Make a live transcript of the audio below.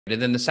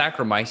And then the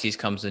Saccharomyces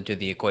comes into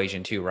the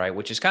equation too, right?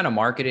 Which is kind of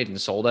marketed and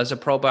sold as a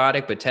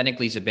probiotic, but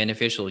technically it's a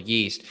beneficial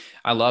yeast.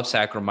 I love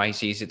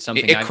Saccharomyces. It's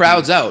something It I've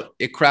crowds used. out.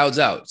 It crowds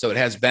out. So it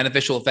has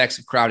beneficial effects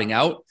of crowding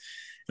out.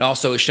 It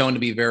also is shown to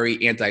be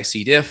very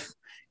anti-C. diff,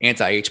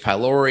 anti-H.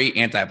 pylori,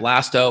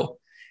 anti-blasto,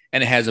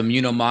 and it has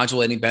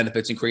immunomodulating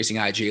benefits, increasing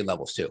IgA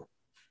levels too.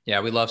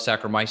 Yeah, we love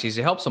Saccharomyces.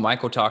 It helps the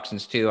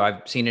mycotoxins too.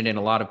 I've seen it in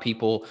a lot of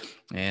people.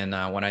 And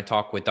when I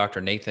talked with Dr.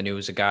 Nathan, who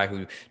is a guy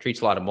who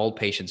treats a lot of mold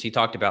patients, he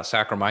talked about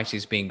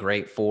Saccharomyces being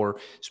great for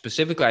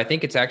specifically, I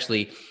think it's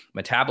actually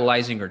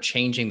metabolizing or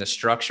changing the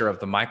structure of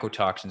the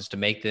mycotoxins to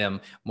make them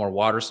more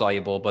water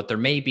soluble. But there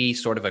may be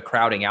sort of a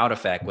crowding out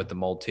effect with the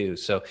mold too.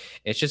 So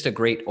it's just a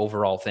great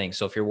overall thing.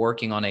 So if you're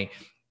working on a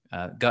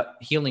gut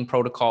healing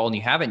protocol and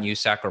you haven't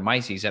used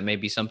Saccharomyces, that may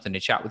be something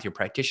to chat with your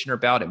practitioner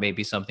about. It may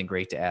be something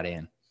great to add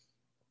in.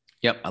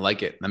 Yep, I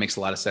like it. That makes a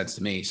lot of sense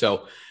to me.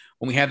 So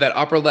when we have that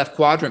upper left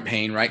quadrant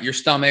pain, right, your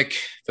stomach,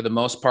 for the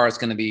most part, is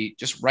going to be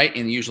just right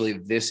in usually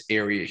this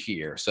area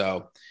here.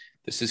 So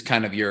this is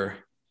kind of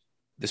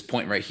this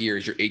point right here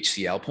is your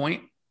HCl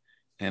point.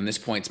 And this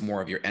point's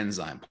more of your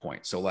enzyme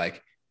point. So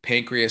like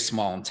pancreas,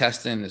 small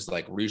intestine is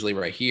like usually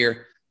right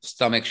here.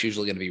 Stomach's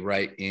usually going to be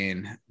right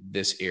in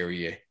this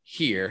area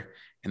here.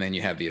 And then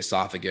you have the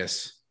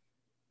esophagus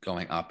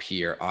going up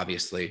here,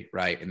 obviously,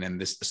 right? And then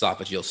this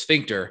esophageal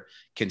sphincter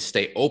can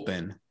stay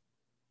open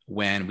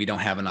when we don't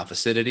have enough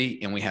acidity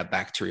and we have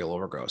bacterial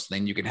overgrowth.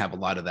 Then you can have a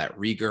lot of that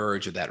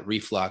regurg or that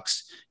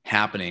reflux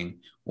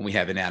happening when we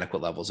have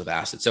inadequate levels of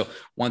acid. So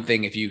one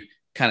thing, if you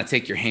kind of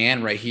take your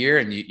hand right here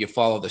and you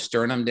follow the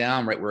sternum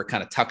down, right where it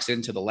kind of tucks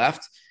into the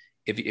left,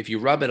 if you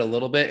rub it a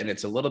little bit and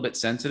it's a little bit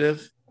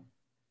sensitive,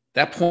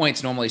 that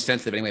point's normally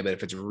sensitive anyway, but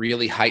if it's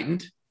really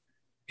heightened,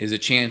 is a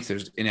chance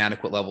there's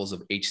inadequate levels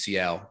of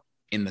HCl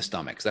in the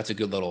stomach. So that's a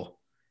good little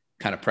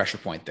kind of pressure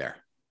point there.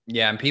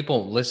 Yeah, and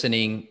people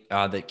listening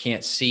that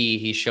can't see,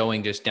 he's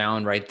showing just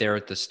down right there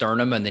at the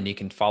sternum, and then you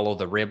can follow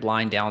the rib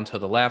line down to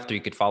the left, or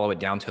you could follow it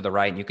down to the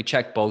right, and you could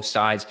check both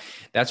sides.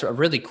 That's a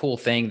really cool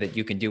thing that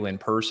you can do in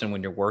person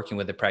when you're working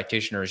with the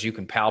practitioners. You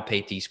can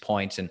palpate these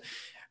points. And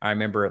I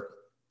remember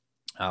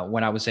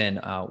when I was in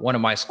one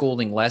of my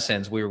schooling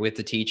lessons, we were with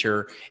the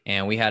teacher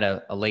and we had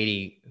a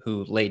lady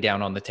who laid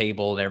down on the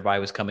table and everybody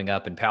was coming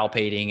up and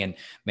palpating. And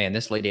man,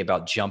 this lady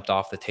about jumped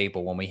off the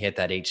table when we hit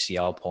that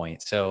HCl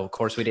point. So of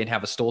course we didn't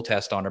have a stool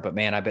test on her, but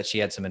man, I bet she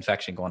had some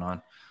infection going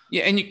on.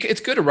 Yeah, and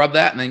it's good to rub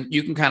that, and then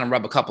you can kind of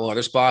rub a couple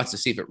other spots to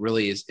see if it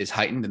really is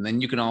heightened, and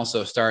then you can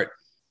also start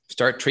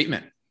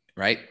treatment,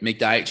 right? Make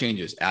diet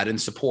changes, add in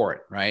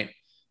support, right?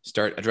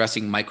 Start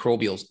addressing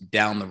microbials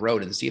down the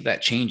road and see if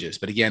that changes.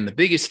 But again, the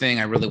biggest thing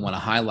I really want to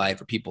highlight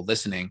for people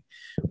listening,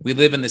 we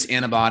live in this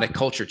antibiotic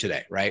culture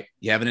today, right?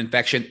 You have an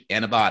infection,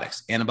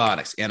 antibiotics,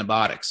 antibiotics,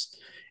 antibiotics.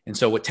 And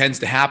so what tends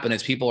to happen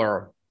is people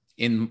are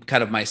in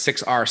kind of my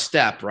 6R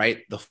step,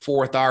 right? The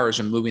fourth R is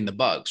removing the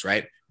bugs,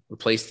 right?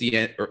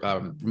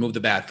 Remove the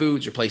bad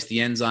foods, replace the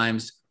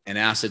enzymes and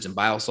acids and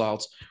bile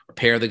salts,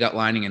 repair the gut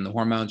lining and the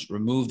hormones,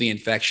 remove the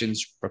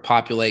infections,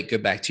 repopulate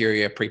good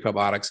bacteria,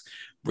 pre-probiotics,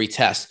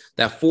 retest.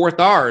 That fourth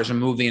R is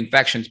remove the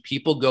infections.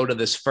 People go to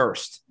this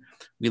first.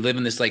 We live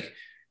in this like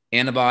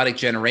antibiotic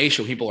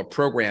generation. People are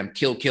programmed,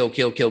 kill, kill,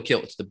 kill, kill,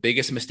 kill. It's the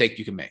biggest mistake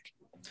you can make.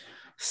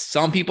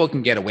 Some people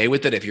can get away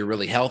with it if you're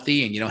really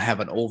healthy and you don't have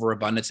an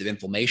overabundance of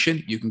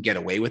inflammation. You can get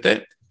away with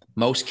it.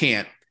 Most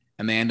can't.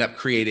 And they end up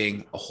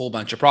creating a whole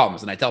bunch of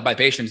problems. And I tell my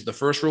patients, the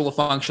first rule of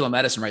functional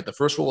medicine, right? The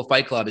first rule of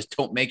Fight Club is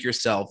don't make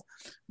yourself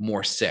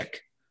more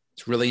sick.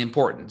 It's really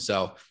important.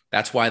 So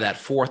that's why that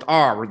fourth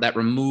R,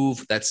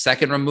 that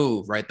second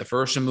remove, right? The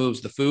first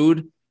removes the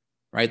food,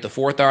 right? The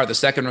fourth R, the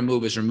second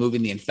remove is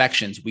removing the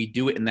infections. We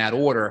do it in that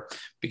order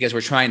because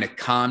we're trying to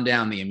calm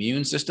down the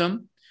immune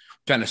system,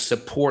 trying to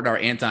support our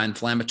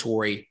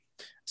anti-inflammatory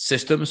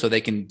system so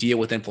they can deal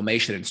with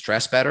inflammation and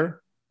stress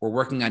better. We're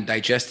working on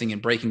digesting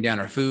and breaking down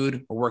our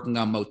food. We're working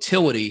on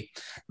motility.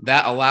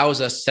 That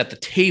allows us to set the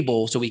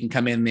table so we can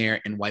come in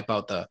there and wipe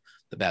out the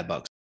bad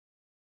bugs.